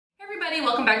everybody,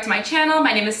 welcome back to my channel.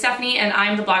 My name is Stephanie and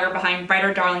I'm the blogger behind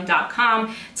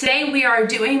brighterdarling.com. Today we are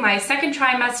doing my second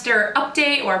trimester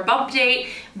update or bump date,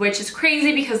 which is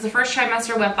crazy because the first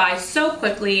trimester went by so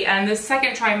quickly and the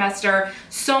second trimester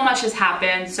so much has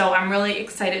happened. So I'm really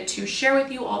excited to share with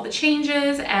you all the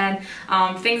changes and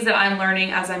things that I'm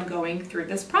learning as I'm going through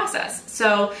this process.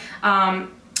 So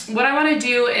what I want to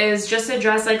do is just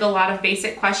address like a lot of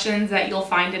basic questions that you'll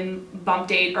find in bump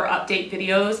date or update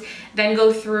videos, then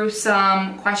go through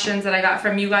some questions that I got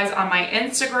from you guys on my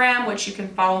Instagram, which you can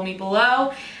follow me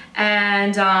below,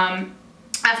 and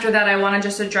after that I want to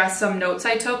just address some notes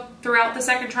I took throughout the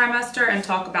second trimester and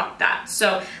talk about that.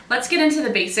 So let's get into the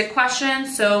basic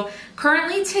questions. So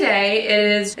currently today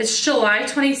it's July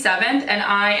 27th and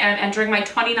I am entering my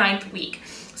 29th week.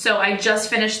 So I just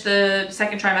finished the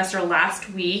second trimester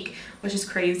last week, which is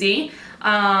crazy.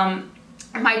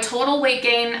 My total weight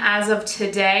gain as of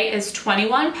today is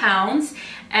 21 pounds,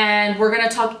 and we're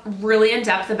gonna talk really in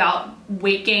depth about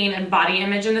weight gain and body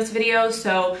image in this video,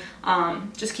 so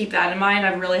just keep that in mind.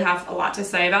 I really have a lot to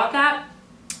say about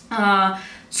that.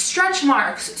 Stretch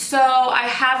marks. So I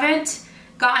haven't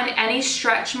gotten any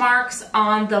stretch marks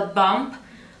on the bump.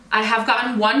 I have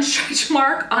gotten one stretch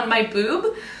mark on my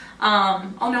boob.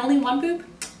 Only one boob,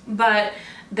 but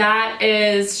that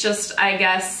is just, I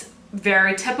guess,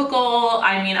 very typical.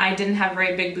 I mean, I didn't have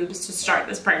very big boobs to start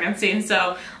this pregnancy, and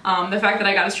so the fact that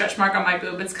I got a stretch mark on my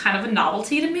boob, it's kind of a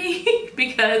novelty to me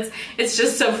because it's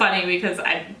just so funny because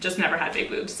I just never had big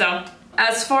boobs. So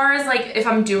as far as like if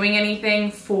I'm doing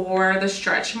anything for the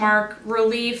stretch mark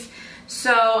relief,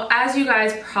 so as you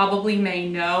guys probably may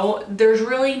know, there's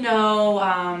really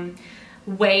no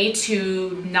way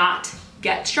to not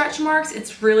get stretch marks.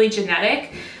 It's really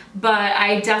genetic, but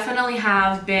I definitely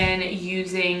have been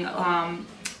using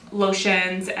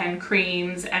lotions and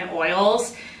creams and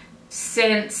oils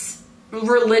since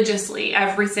religiously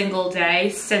every single day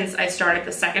since I started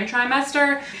the second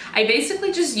trimester. I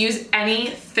basically just use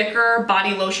any thicker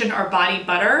body lotion or body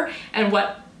butter, and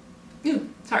what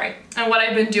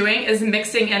I've been doing is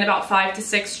mixing in about 5 to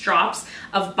 6 drops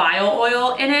of bio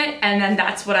oil in it, and then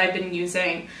that's what I've been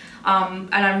using. And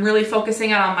I'm really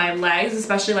focusing on my legs,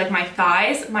 especially like my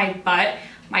thighs, my butt,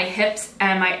 my hips,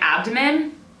 and my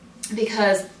abdomen,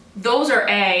 because those are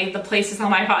A, the places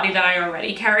on my body that I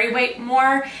already carry weight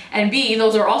more, and B,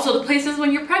 those are also the places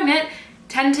when you're pregnant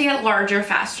tend to get larger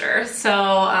faster. So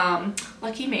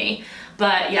lucky me.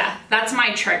 But yeah, that's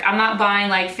my trick. I'm not buying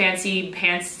like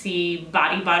fancy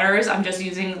body butters. I'm just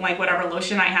using like whatever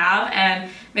lotion I have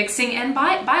and mixing in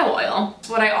bio oil.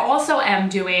 What I also am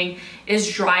doing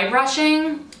is dry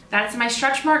brushing. That's my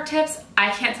stretch mark tips. I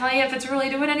can't tell you if it's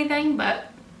really doing anything,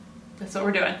 but that's what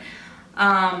we're doing.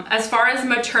 As far as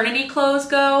maternity clothes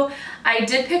go, I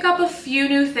did pick up a few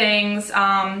new things,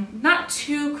 not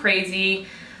too crazy.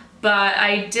 But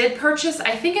I did purchase,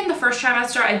 I think in the first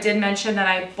trimester I did mention that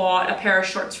I bought a pair of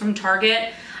shorts from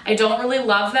Target. I don't really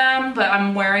love them, but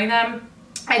I'm wearing them.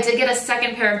 I did get a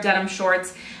second pair of denim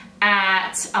shorts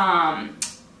at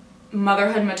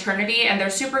Motherhood Maternity, and they're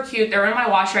super cute. They're in my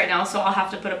wash right now, so I'll have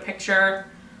to put a picture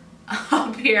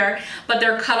up here. But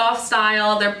they're cutoff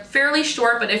style. They're fairly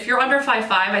short, but if you're under 5'5",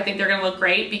 I think they're gonna look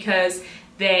great because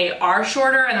they are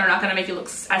shorter and they're not gonna make you look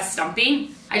as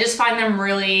stumpy. I just find them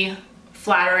really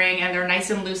flattering, and they're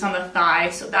nice and loose on the thigh,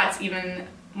 so that's even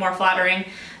more flattering.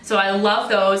 So I love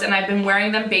those, and I've been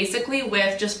wearing them basically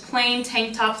with just plain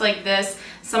tank tops like this.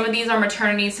 Some of these are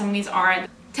maternity, some of these aren't.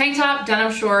 Tank top,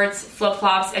 denim shorts,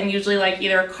 flip-flops, and usually like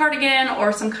either a cardigan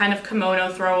or some kind of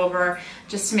kimono throw over,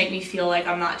 just to make me feel like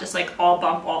I'm not just like all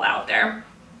bump all out there.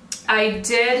 I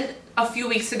did a few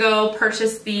weeks ago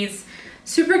purchase these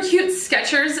super cute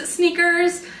Skechers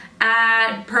sneakers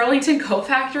at Burlington Coat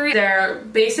Factory. They're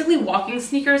basically walking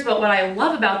sneakers, but what I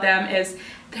love about them is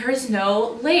there's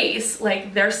no lace,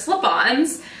 like they're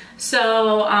slip-ons.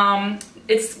 So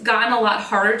it's gotten a lot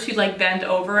harder to like bend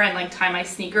over and like tie my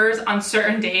sneakers on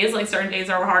certain days. Like certain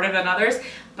days are harder than others,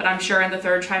 but I'm sure in the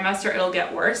third trimester it'll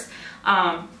get worse.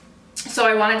 So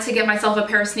I wanted to get myself a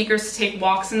pair of sneakers to take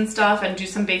walks and stuff and do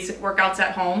some basic workouts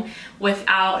at home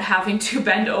without having to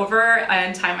bend over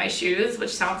and tie my shoes,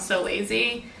 which sounds so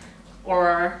lazy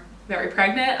or very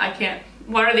pregnant. I can't,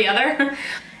 one or the other.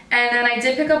 And then I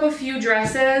did pick up a few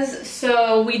dresses.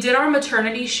 So we did our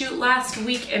maternity shoot last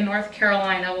week in North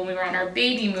Carolina when we were on our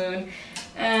baby moon.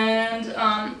 And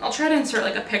I'll try to insert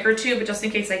like a pic or two, but just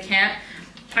in case I can't.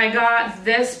 I got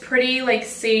this pretty like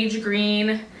sage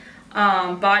green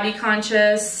body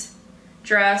conscious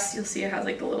dress. You'll see it has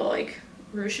like the little like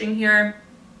ruching here.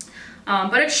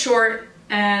 But it's short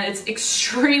and it's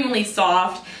extremely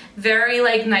soft. Very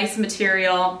like nice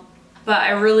material, but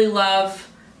I really love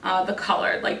the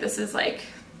color. Like this is like,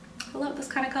 I love this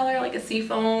kind of color, like a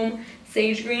seafoam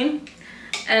sage green.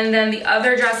 And then the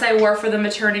other dress I wore for the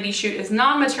maternity shoot is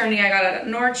non-maternity. I got it at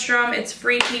Nordstrom. It's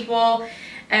Free People,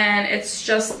 and it's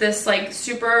just this like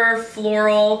super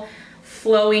floral,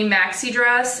 flowy maxi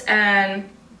dress. And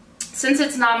since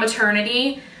it's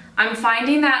non-maternity, I'm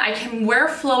finding that I can wear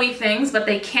flowy things, but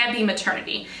they can't be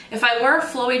maternity. If I wear a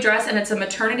flowy dress and it's a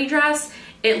maternity dress,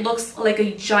 it looks like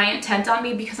a giant tent on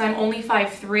me because I'm only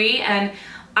 5'3", and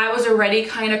I was already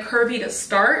kind of curvy to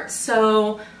start.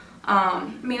 So I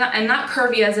mean, and not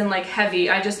curvy as in like heavy,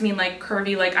 I just mean like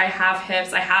curvy, like I have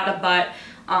hips, I had a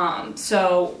butt,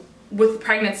 so with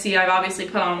pregnancy I've obviously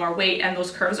put on more weight and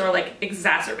those curves are like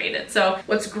exacerbated. So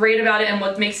what's great about it and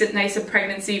what makes it nice and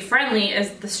pregnancy friendly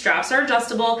is the straps are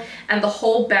adjustable, and the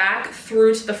whole back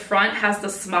through to the front has the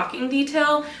smocking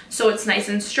detail, so it's nice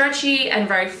and stretchy and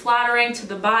very flattering to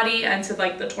the body and to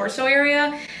like the torso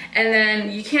area. And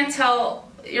then you can't tell,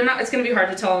 it's gonna be hard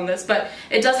to tell on this, but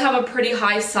it does have a pretty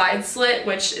high side slit,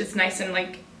 which is nice and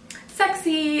like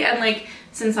sexy, and like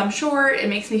since I'm short, it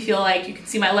makes me feel like you can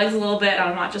see my legs a little bit and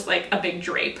I'm not just like a big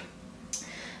drape.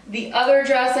 The other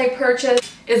dress I purchased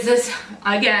is this,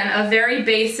 again, a very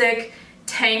basic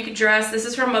tank dress. This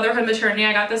is from Motherhood Maternity.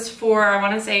 I got this for, I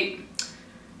want to say,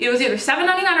 it was either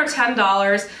 $7.99 or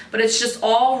 $10, but it's just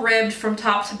all ribbed from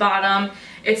top to bottom.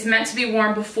 It's meant to be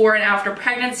worn before and after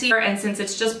pregnancy, and since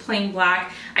it's just plain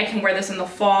black, I can wear this in the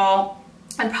fall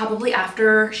and probably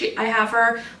after I have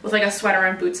her with like a sweater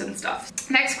and boots and stuff.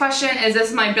 Next question, is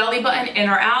this my belly button in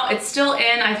or out? It's still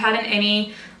in. I've had an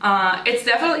innie. It's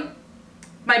definitely,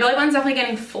 my belly button's definitely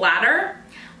getting flatter,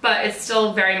 but it's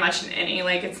still very much an innie.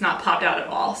 Like it's not popped out at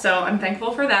all. So I'm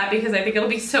thankful for that because I think it'll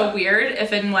be so weird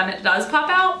if and when it does pop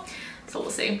out. So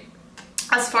we'll see.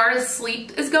 As far as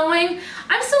sleep is going,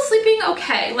 I'm still sleeping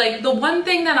okay. Like the one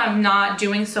thing that I'm not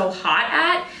doing so hot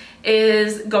at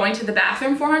is going to the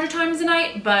bathroom 400 times a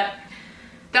night, but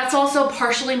that's also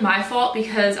partially my fault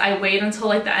because I wait until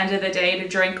like the end of the day to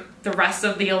drink the rest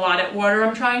of the allotted water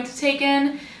I'm trying to take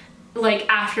in, like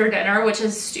after dinner, which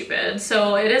is stupid.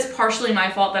 So it is partially my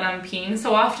fault that I'm peeing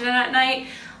so often at night,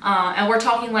 and we're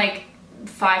talking like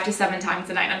 5 to 7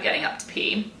 times a night I'm getting up to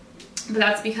pee. But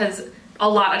that's because a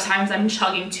lot of times I'm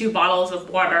chugging 2 bottles of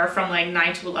water from like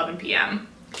 9 to 11 p.m.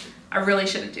 I really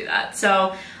shouldn't do that.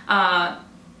 So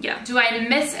yeah, do I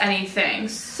miss anything?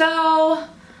 So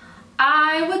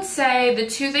I would say the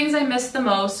 2 things I miss the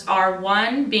most are,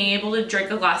 1, being able to drink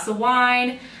a glass of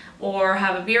wine or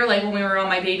have a beer. Like when we were on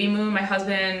my baby moon, my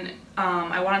husband,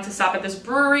 I wanted to stop at this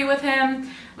brewery with him.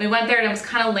 We went there and it was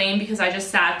kind of lame because I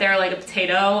just sat there like a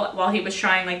potato while he was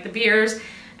trying like the beers.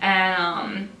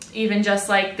 And even just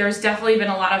like, there's definitely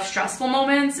been a lot of stressful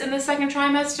moments in the second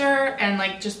trimester and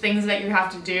like just things that you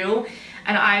have to do.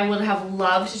 And I would have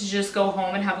loved to just go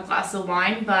home and have a glass of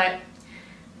wine, but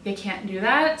you can't do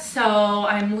that. So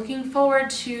I'm looking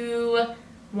forward to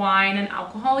wine and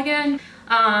alcohol again.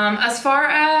 As far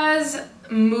as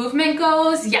movement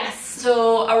goes, yes.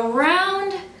 So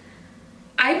around,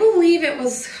 I believe it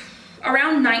was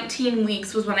around 19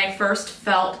 weeks was when I first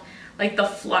felt like the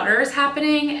flutters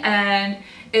happening, and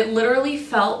it literally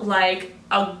felt like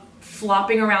a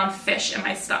flopping around fish in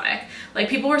my stomach. Like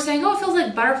people were saying, oh, it feels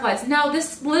like butterflies. No,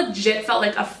 this legit felt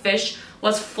like a fish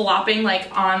was flopping like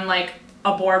on like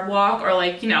a boardwalk or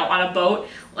like, you know, on a boat,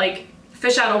 like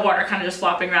fish out of water, kind of just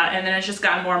flopping around. And then it's just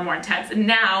gotten more and more intense. And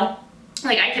now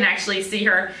like I can actually see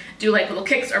her do like little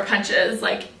kicks or punches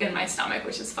like in my stomach,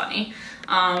 which is funny.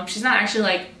 She's not actually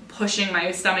like pushing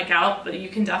my stomach out, but you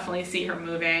can definitely see her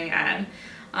moving, and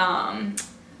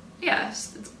yeah,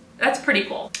 that's pretty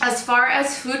cool. As far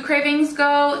as food cravings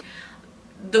go,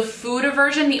 the food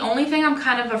aversion, the only thing I'm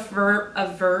kind of averse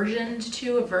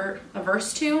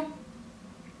to,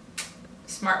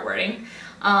 smart wording,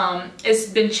 it's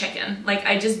been chicken. Like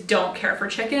I just don't care for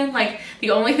chicken. Like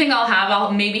the only thing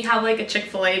I'll maybe have like a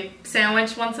Chick-fil-A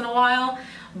sandwich once in a while,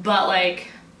 but like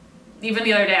even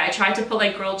the other day I tried to put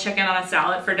like grilled chicken on a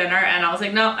salad for dinner and I was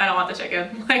like, no, I don't want the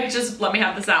chicken. Like just let me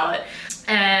have the salad.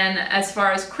 And as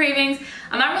far as cravings,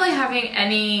 I'm not really having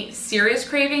any serious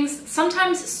cravings.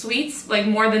 Sometimes sweets, like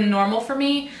more than normal for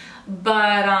me,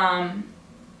 but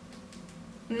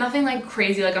nothing like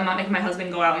crazy. Like I'm not making my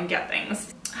husband go out and get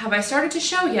things. Have I started to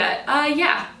show yet?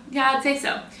 Yeah, I'd say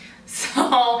so.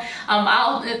 So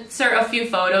I'll insert a few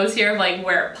photos here of like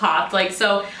where it popped. Like,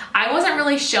 so I wasn't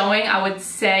really showing, I would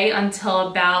say, until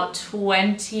about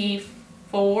 24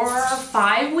 or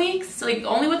 5 weeks. Like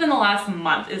only within the last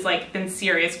month is like been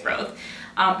serious growth.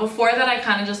 Before that I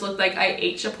kind of just looked like I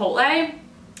ate Chipotle and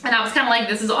I was kind of like,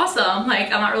 this is awesome. Like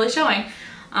I'm not really showing.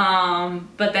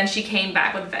 but then she came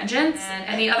back with vengeance. And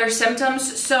any other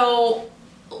symptoms? So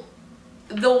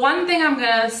the one thing I'm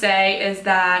gonna say is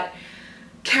that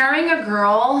carrying a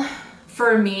girl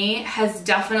for me has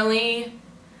definitely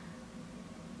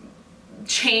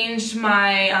changed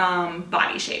my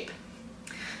body shape.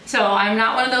 So I'm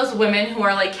not one of those women who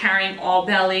are like carrying all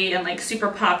belly and like super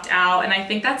popped out, and I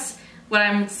think that's what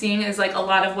I'm seeing is like a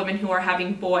lot of women who are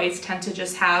having boys tend to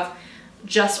just have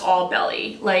just all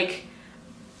belly. Like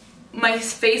my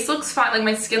face looks fine, like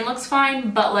my skin looks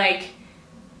fine, but like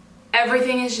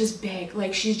everything is just big.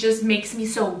 Like she just makes me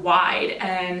so wide.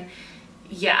 And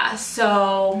yeah,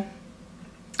 so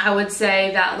I would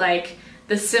say that like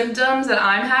the symptoms that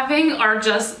I'm having are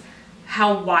just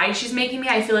how wide she's making me.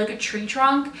 I feel like a tree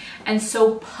trunk and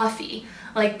so puffy.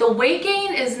 Like the weight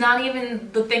gain is not even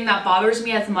the thing that bothers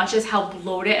me as much as how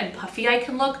bloated and puffy I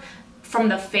can look from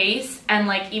the face and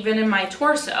like even in my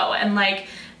torso. And like,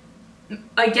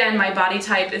 again, my body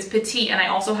type is petite and I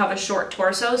also have a short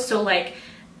torso. So like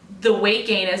the weight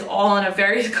gain is all in a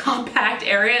very compact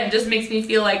area and just makes me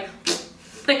feel like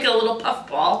a little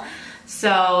puffball.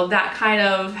 So that kind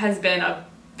of has been a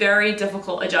very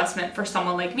difficult adjustment for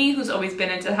someone like me who's always been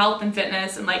into health and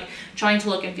fitness and like trying to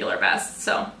look and feel her best.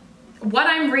 So what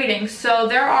I'm reading, so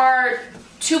there are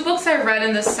 2 books I read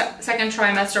in the second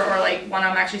trimester, or like one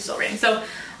I'm actually still reading. So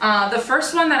the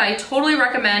first one that I totally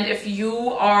recommend if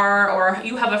you are or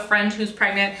you have a friend who's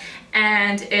pregnant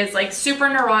and is like super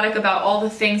neurotic about all the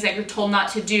things that you're told not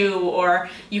to do, or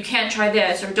you can't try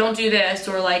this or don't do this,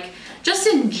 or like just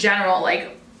in general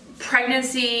like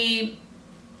pregnancy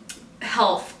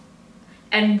health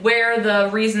and where the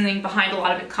reasoning behind a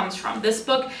lot of it comes from. This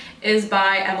book is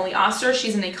by Emily Oster.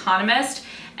 She's an economist,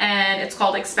 and it's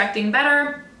called Expecting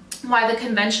Better: Why the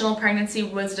Conventional Pregnancy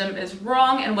Wisdom is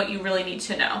Wrong and What You Really Need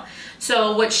to Know.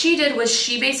 So what she did was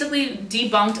she basically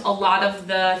debunked a lot of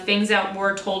the things that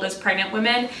we're told as pregnant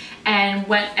women and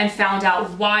went and found out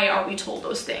why are we told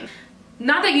those things.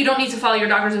 Not that you don't need to follow your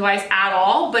doctor's advice at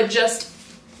all, but just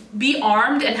be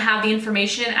armed and have the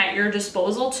information at your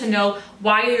disposal to know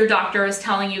why your doctor is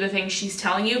telling you the things she's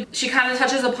telling you. She kind of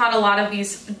touches upon a lot of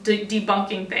these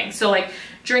debunking things. So like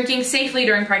drinking safely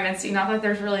during pregnancy, not that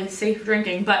there's really safe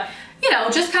drinking, but you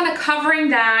know, just kind of covering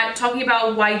that, talking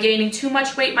about why gaining too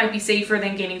much weight might be safer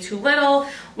than gaining too little,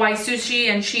 why sushi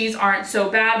and cheese aren't so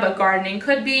bad but gardening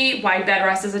could be, why bed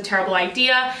rest is a terrible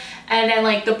idea, and then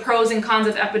like the pros and cons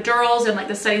of epidurals and like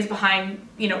the studies behind,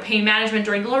 you know, pain management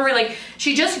during delivery. Like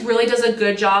she just really does a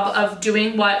good job of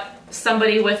doing what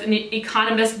somebody with an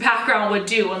economist background would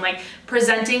do, and like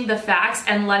presenting the facts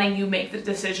and letting you make the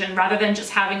decision rather than just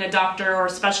having a doctor or a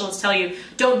specialist tell you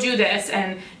don't do this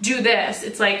and do this.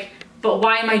 It's like, but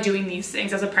why am I doing these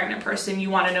things as a pregnant person?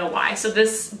 You want to know why. So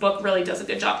this book really does a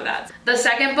good job of that. The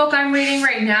second book I'm reading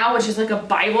right now, which is like a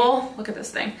Bible, look at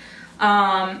this thing.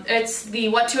 It's the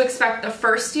What to Expect the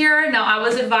First Year. Now I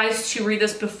was advised to read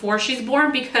this before she's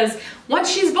born because once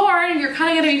she's born, you're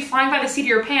kind of going to be flying by the seat of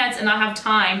your pants and not have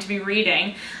time to be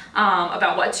reading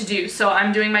about what to do. So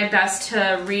I'm doing my best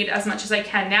to read as much as I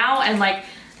can now, and like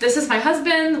this is my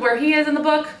husband, where he is in the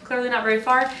book, clearly not very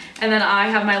far, and then I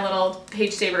have my little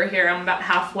page saver here. I'm about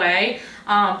halfway,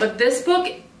 but this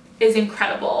book is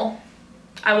incredible.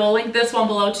 I will link this one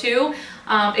below too.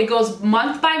 It goes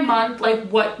month by month, like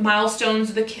what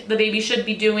milestones the baby should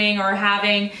be doing or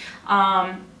having,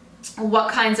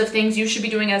 what kinds of things you should be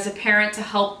doing as a parent to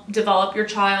help develop your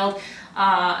child,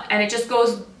 and it just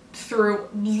goes through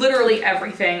literally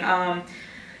everything.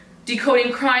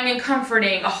 Decoding crying and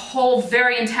comforting, a whole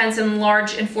very intense and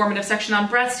large informative section on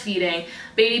breastfeeding,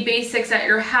 baby basics at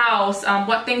your house,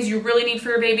 what things you really need for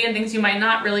your baby and things you might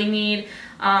not really need,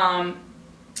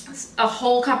 a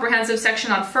whole comprehensive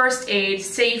section on first aid,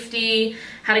 safety,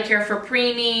 how to care for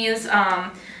preemies,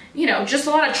 you know, just a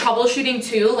lot of troubleshooting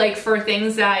too, like for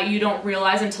things that you don't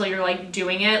realize until you're like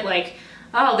doing it, like,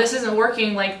 oh, this isn't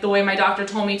working like the way my doctor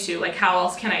told me to, like how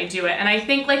else can I do it? And I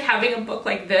think like having a book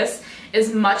like this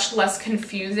is much less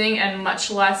confusing and much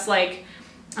less like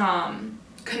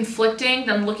conflicting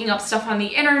than looking up stuff on the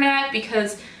internet,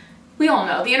 because we all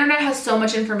know the internet has so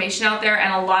much information out there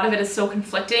and a lot of it is so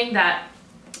conflicting that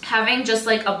having just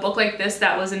like a book like this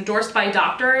that was endorsed by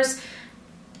doctors,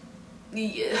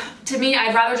 to me,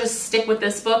 I'd rather just stick with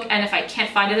this book, and if I can't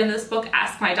find it in this book,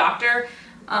 ask my doctor.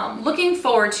 Looking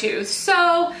forward to.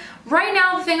 So right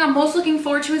now the thing I'm most looking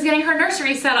forward to is getting her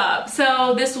nursery set up.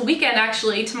 So this weekend,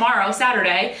 actually tomorrow,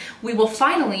 Saturday, we will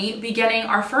finally be getting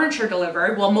our furniture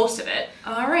delivered. Well, most of it.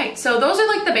 All right, so those are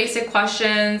like the basic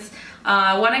questions.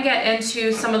 I want to get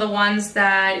into some of the ones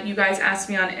that you guys asked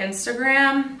me on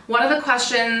Instagram. One of the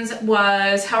questions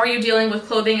was, how are you dealing with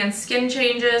clothing and skin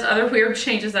changes, other weird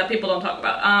changes that people don't talk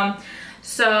about?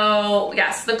 So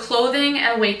yes, the clothing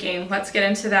and weight gain, let's get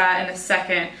into that in a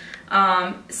second.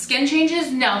 Skin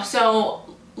changes, no.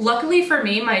 So luckily for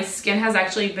me, my skin has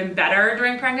actually been better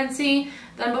during pregnancy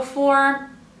than before.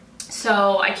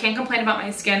 So I can't complain about my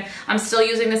skin. I'm still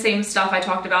using the same stuff I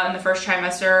talked about in the first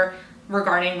trimester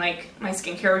regarding like my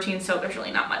skincare routine, so there's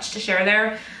really not much to share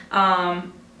there.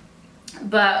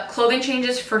 But clothing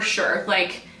changes for sure,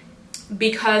 like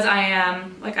because I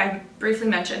am, like I briefly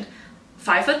mentioned,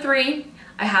 5'3",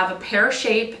 I have a pear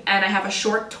shape and I have a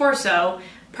short torso.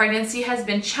 Pregnancy has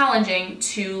been challenging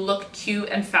to look cute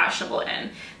and fashionable in,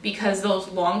 because those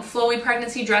long flowy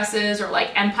pregnancy dresses or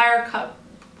like empire cut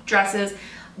dresses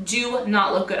do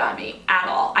not look good on me at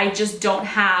all. I just don't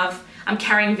have, I'm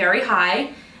carrying very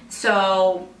high,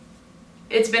 so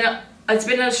it's been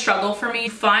a struggle for me.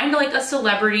 Find like a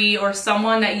celebrity or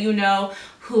someone that you know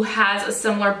who has a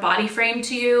similar body frame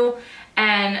to you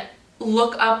and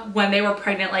look up when they were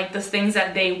pregnant, like the things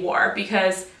that they wore,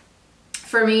 because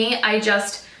for me,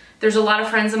 there's a lot of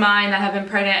friends of mine that have been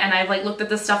pregnant and I've like looked at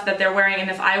the stuff that they're wearing, and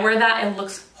if I wear that, it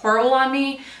looks horrible on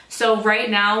me. So right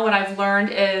now what I've learned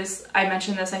is, I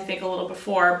mentioned this I think a little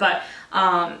before, but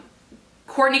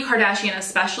Kourtney Kardashian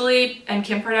especially and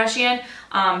Kim Kardashian,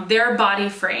 their body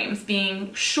frames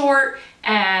being short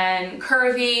and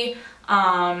curvy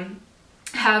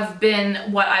have been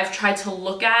what I've tried to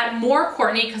look at. More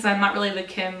Kourtney, because I'm not really the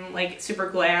Kim like super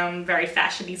glam, very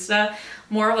fashionista.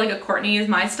 More of like a Kourtney is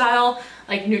my style,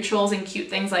 like neutrals and cute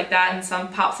things like that, and some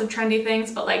pops of trendy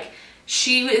things, but like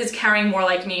she is carrying more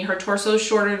like me. Her torso is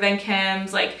shorter than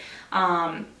Kim's, like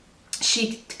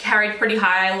she carried pretty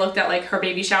high. I looked at like her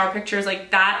baby shower pictures,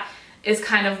 like that is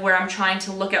kind of where I'm trying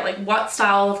to look at like what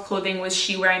style of clothing was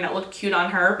she wearing that looked cute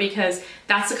on her, because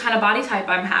that's the kind of body type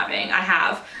I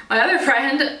have. My other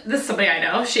friend, this is somebody I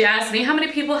know, she asked me, how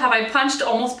many people have I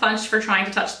almost punched for trying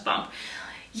to touch the bump?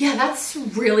 Yeah, that's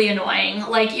really annoying.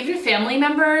 Like even family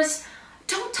members,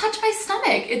 don't touch my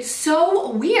stomach. It's so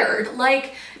weird.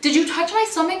 Like, did you touch my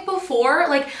stomach before?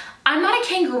 Like, I'm not a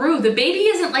kangaroo. The baby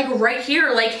isn't like right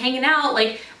here, like hanging out,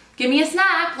 like give me a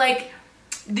snack. Like,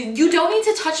 you don't need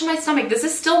to touch my stomach. This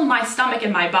is still my stomach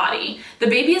and my body. The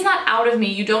baby is not out of me.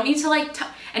 You don't need to like,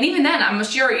 and even then, I'm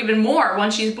sure even more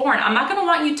when she's born, I'm not gonna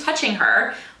want you touching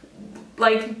her.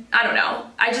 Like, I don't know.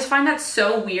 I just find that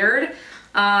so weird.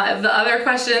 The other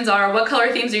questions are, what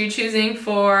color themes are you choosing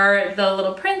for the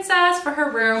little princess for her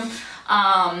room?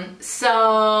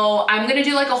 So I'm gonna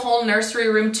do like a whole nursery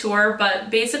room tour,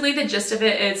 but basically the gist of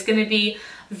it is gonna be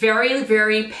very,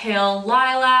 very pale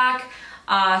lilac,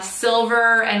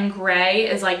 silver and gray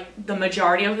is like the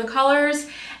majority of the colors.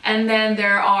 And then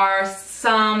there are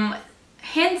some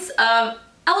hints of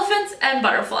elephants and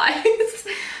butterflies.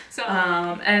 So,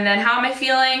 and then how am I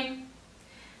feeling?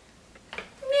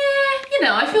 You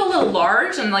know, I feel a little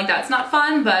large and like that's not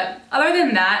fun, but other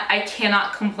than that, I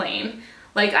cannot complain.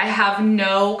 Like I have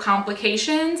no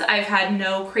complications. I've had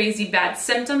no crazy bad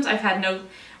symptoms. I've had no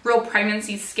real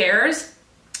pregnancy scares.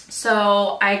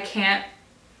 So I can't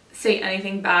say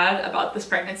anything bad about this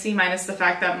pregnancy, minus the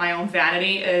fact that my own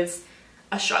vanity is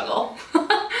a struggle.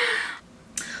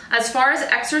 As far as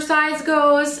exercise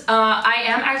goes, I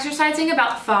am exercising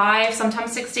about 5,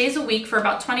 sometimes 6 days a week for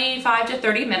about 25 to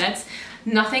 30 minutes.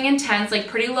 Nothing intense, like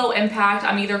pretty low impact.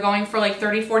 I'm either going for like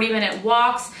 30-40 minute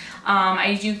walks.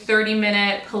 I do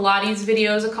 30-minute Pilates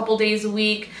videos a couple days a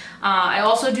week. I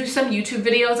also do some YouTube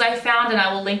videos I found, and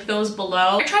I will link those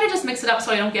below. I try to just mix it up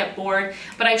so I don't get bored,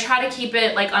 but I try to keep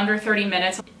it like under 30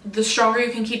 minutes. The stronger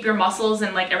you can keep your muscles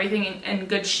and like everything in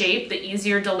good shape, the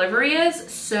easier delivery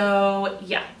is. So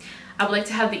yeah, I would like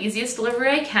to have the easiest delivery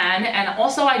I can, and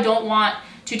also I don't want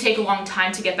to take a long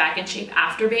time to get back in shape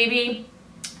after baby,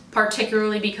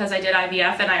 particularly because I did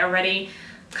IVF and I already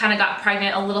kind of got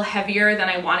pregnant a little heavier than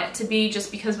I want it to be,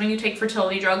 just because when you take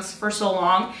fertility drugs for so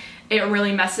long, it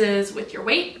really messes with your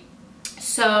weight.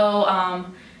 So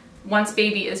once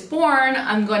baby is born,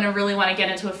 I'm going to really want to get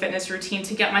into a fitness routine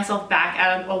to get myself back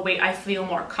at a weight I feel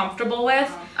more comfortable with.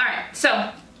 All right,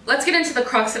 so let's get into the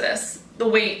crux of this, the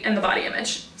weight and the body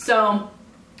image. So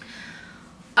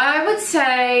I would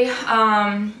say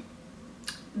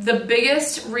the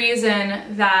biggest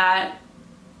reason that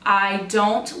I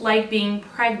don't like being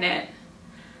pregnant,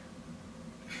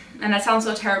 and that sounds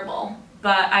so terrible,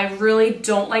 but I really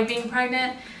don't like being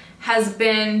pregnant, has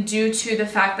been due to the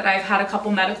fact that I've had a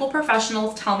couple medical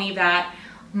professionals tell me that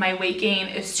my weight gain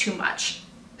is too much.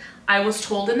 I was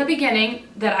told in the beginning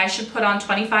that I should put on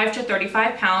 25 to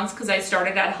 35 pounds because I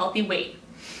started at a healthy weight.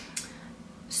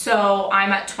 So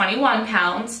I'm at 21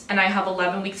 pounds and I have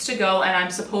 11 weeks to go, and I'm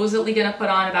supposedly gonna put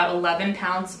on about 11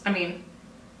 pounds.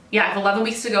 Yeah, I have 11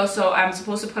 weeks to go, so I'm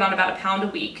supposed to put on about a pound a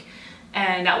week,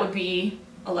 and that would be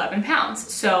 11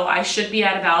 pounds. So I should be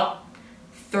at about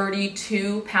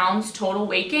 32 pounds total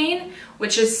weight gain,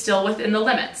 which is still within the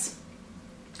limits.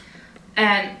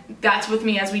 And that's with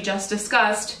me, as we just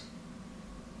discussed,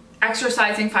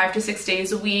 exercising 5 to 6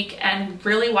 days a week and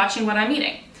really watching what I'm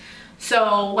eating.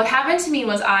 So what happened to me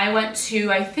was I went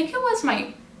to, I think it was it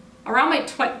might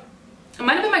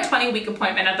have been my 20-week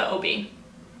appointment at the OB.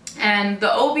 And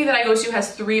the OB that I go to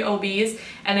has 3 OBs,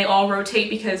 and they all rotate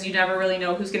because you never really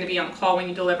know who's going to be on call when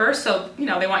you deliver. So, you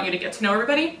know, they want you to get to know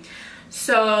everybody.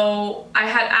 So I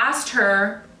had asked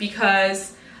her,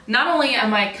 because not only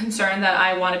am I concerned that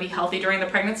I want to be healthy during the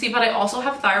pregnancy, but I also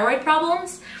have thyroid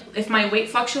problems. If my weight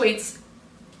fluctuates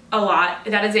a lot,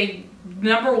 that is a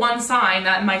 #1 sign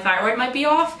that my thyroid might be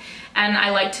off. And I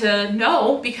like to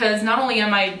know, because not only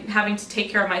am I having to take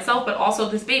care of myself, but also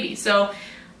this baby. So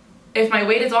if my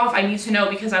weight is off, I need to know,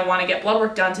 because I want to get blood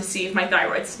work done to see if my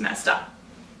thyroid's messed up.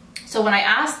 So when I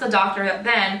asked the doctor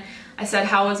then, I said,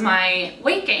 how was my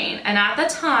weight gain? And at the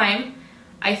time,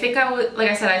 I think I was,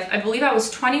 like I said, I believe I was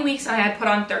 20 weeks and I had put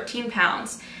on 13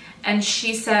 pounds. And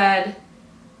she said,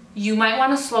 you might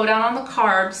want to slow down on the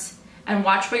carbs and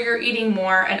watch what you're eating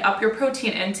more and up your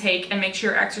protein intake and make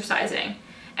sure you're exercising.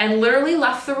 And literally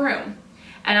left the room.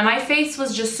 And my face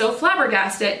was just so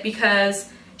flabbergasted, because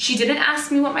she didn't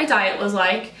ask me what my diet was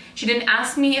like. She didn't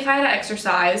ask me if I had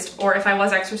exercised or if I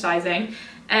was exercising.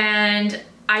 And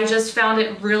I just found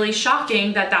it really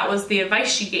shocking that that was the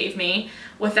advice she gave me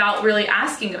without really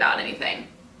asking about anything.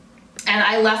 And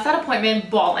I left that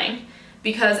appointment bawling,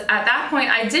 because at that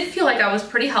point I did feel like I was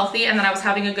pretty healthy and that I was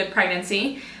having a good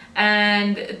pregnancy.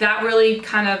 And that really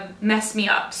kind of messed me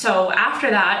up. So after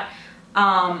that,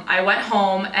 I went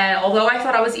home, and although I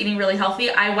thought I was eating really healthy,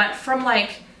 I went from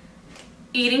like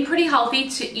eating pretty healthy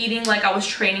to eating like I was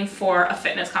training for a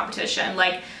fitness competition.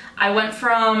 Like I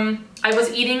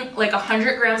was eating like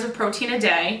 100 grams of protein a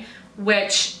day,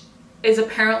 which is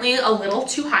apparently a little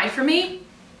too high for me.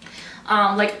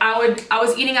 Like I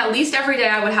was eating at least every day.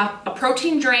 I would have a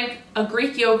protein drink, a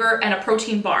Greek yogurt, and a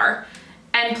protein bar,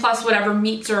 and plus whatever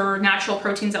meats or natural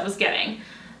proteins I was getting.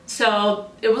 So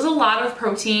it was a lot of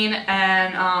protein,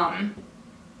 and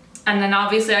then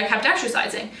obviously I kept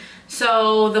exercising.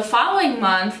 So the following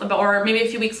month, or maybe a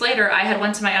few weeks later, I had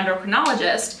went to my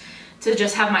endocrinologist to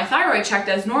just have my thyroid checked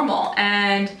as normal.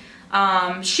 And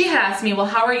she had asked me, well,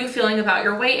 how are you feeling about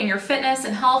your weight and your fitness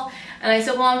and health? And I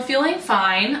said, well, I'm feeling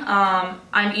fine.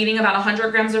 I'm eating about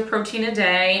 100 grams of protein a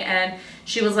day. And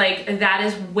she was like, that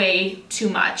is way too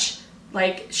much.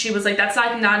 Like, she was like, that's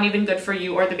not even good for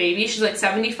you or the baby. She's like,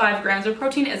 75 grams of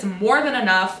protein is more than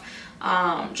enough.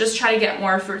 Just try to get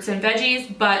more fruits and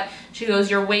veggies. But she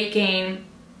goes, your weight gain,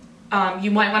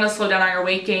 you might want to slow down on your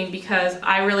weight gain, because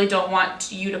I really don't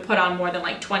want you to put on more than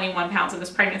like 21 pounds in this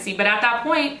pregnancy. But at that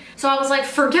point, so I was like,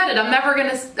 forget it. I'm never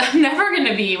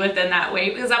gonna be within that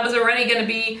weight, because I was already gonna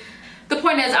be, the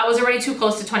point is I was already too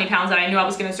close to 20 pounds that I knew I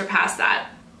was gonna surpass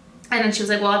that. And then she was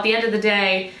like, well, at the end of the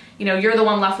day, you know, you're the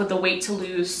one left with the weight to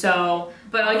lose. So,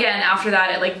 but again, after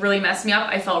that, it like really messed me up.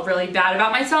 I felt really bad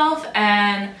about myself,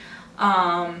 and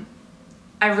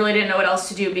I really didn't know what else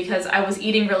to do, because I was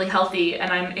eating really healthy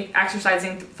and I'm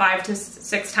exercising 5 to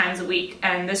 6 times a week,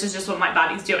 and this is just what my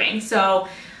body's doing. So,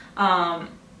 and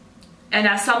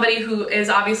as somebody who is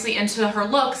obviously into her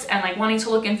looks and like wanting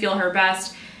to look and feel her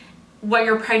best, when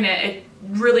you're pregnant, it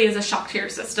really is a shock to your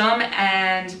system.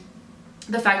 And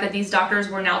the fact that these doctors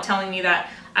were now telling me that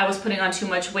I was putting on too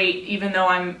much weight, even though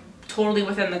I'm totally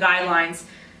within the guidelines,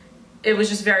 it was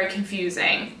just very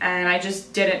confusing, and I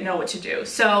just didn't know what to do.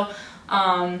 So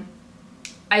I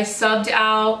subbed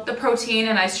out the protein,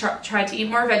 and I tried to eat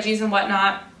more veggies and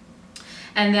whatnot.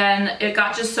 And then it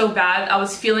got just so bad. I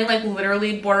was feeling like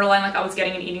literally borderline like I was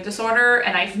getting an eating disorder,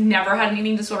 and I've never had an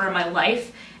eating disorder in my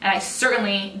life. And I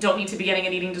certainly don't need to be getting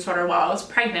an eating disorder while I was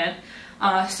pregnant.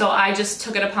 So I just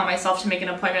took it upon myself to make an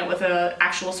appointment with an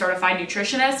actual certified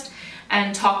nutritionist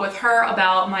and talk with her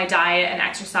about my diet and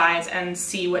exercise and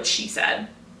see what she said.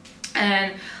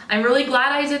 And I'm really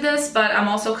glad I did this, but I'm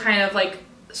also kind of like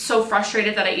so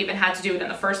frustrated that I even had to do it in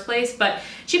the first place. But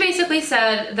she basically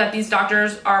said that these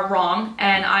doctors are wrong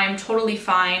and I'm totally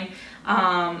fine.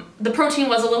 The protein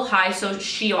was a little high, so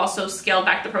she also scaled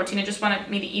back the protein and just wanted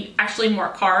me to eat actually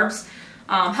more carbs,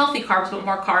 healthy carbs, but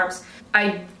more carbs.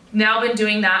 I've now been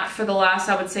doing that for the last,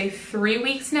 I would say, 3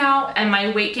 weeks now, and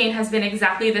my weight gain has been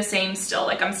exactly the same still.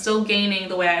 Like, I'm still gaining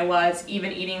the way I was,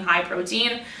 even eating high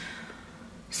protein.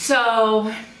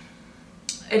 So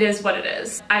it is what it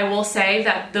is. I will say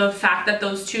that the fact that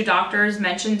those two doctors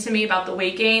mentioned to me about the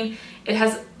weight gain, it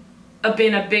has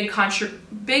been a big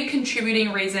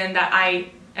contributing reason that I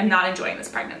am not enjoying this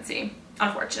pregnancy,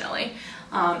 unfortunately.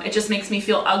 It just makes me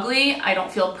feel ugly. I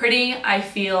don't feel pretty. I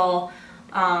feel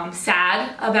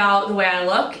sad about the way I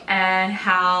look and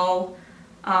how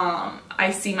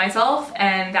I see myself,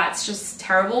 and that's just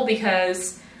terrible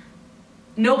because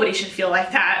nobody should feel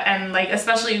like that. And like,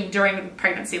 especially during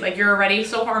pregnancy, like you're already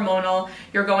so hormonal,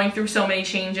 you're going through so many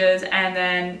changes, and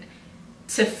then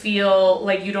to feel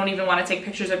like you don't even want to take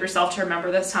pictures of yourself to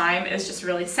remember this time is just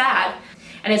really sad.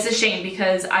 And it's a shame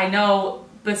because I know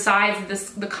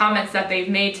besides the comments that they've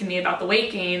made to me about the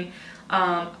weight gain,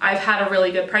 I've had a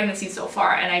really good pregnancy so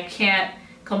far and I can't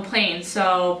complain.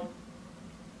 So,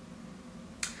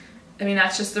 I mean,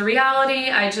 that's just the reality.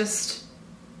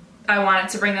 I wanted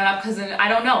to bring that up because I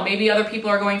don't know, maybe other people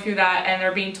are going through that and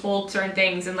they're being told certain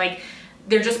things, and like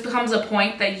there just becomes a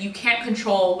point that you can't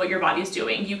control what your body's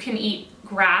doing. You can eat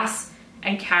grass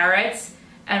and carrots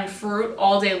and fruit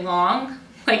all day long,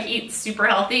 like eat super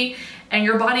healthy, and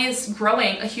your body is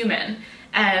growing a human,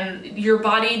 and your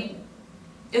body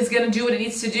is going to do what it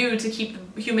needs to do to keep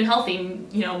the human healthy.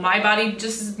 You know, my body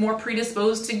just is more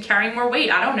predisposed to carrying more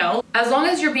weight. I don't know. As long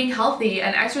as you're being healthy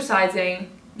and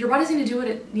exercising, your body's going to do what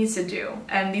it needs to do.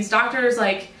 And these doctors,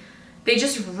 like, they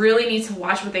just really need to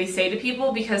watch what they say to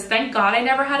people, because thank God I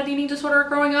never had an eating disorder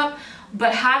growing up.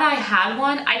 But had I had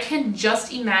one, I can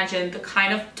just imagine the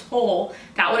kind of toll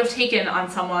that would have taken on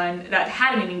someone that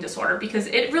had an eating disorder, because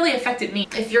it really affected me.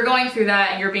 If you're going through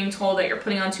that and you're being told that you're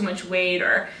putting on too much weight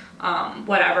or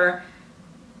whatever,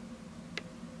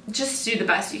 just do the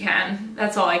best you can.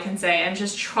 That's all I can say. And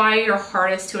just try your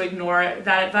hardest to ignore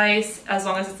that advice as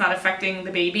long as it's not affecting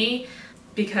the baby,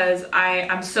 because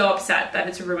I'm so upset that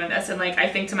it's ruined this. And like, I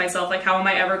think to myself, like, how am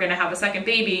I ever going to have a second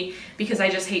baby, because I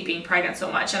just hate being pregnant so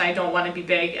much and I don't want to be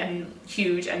big and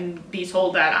huge and be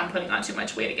told that I'm putting on too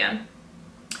much weight again.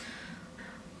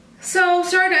 So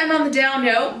sorry to end on the down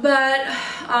note, but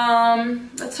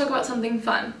let's talk about something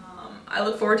fun. I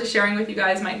look forward to sharing with you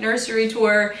guys my nursery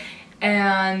tour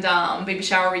and baby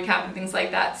shower recap and things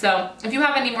like that. So if you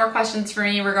have any more questions for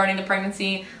me regarding the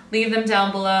pregnancy, leave them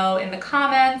down below in the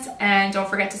comments, and don't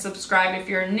forget to subscribe if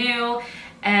you're new.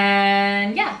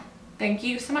 And yeah, thank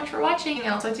you so much for watching, and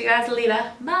I'll talk to you guys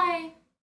later. Bye!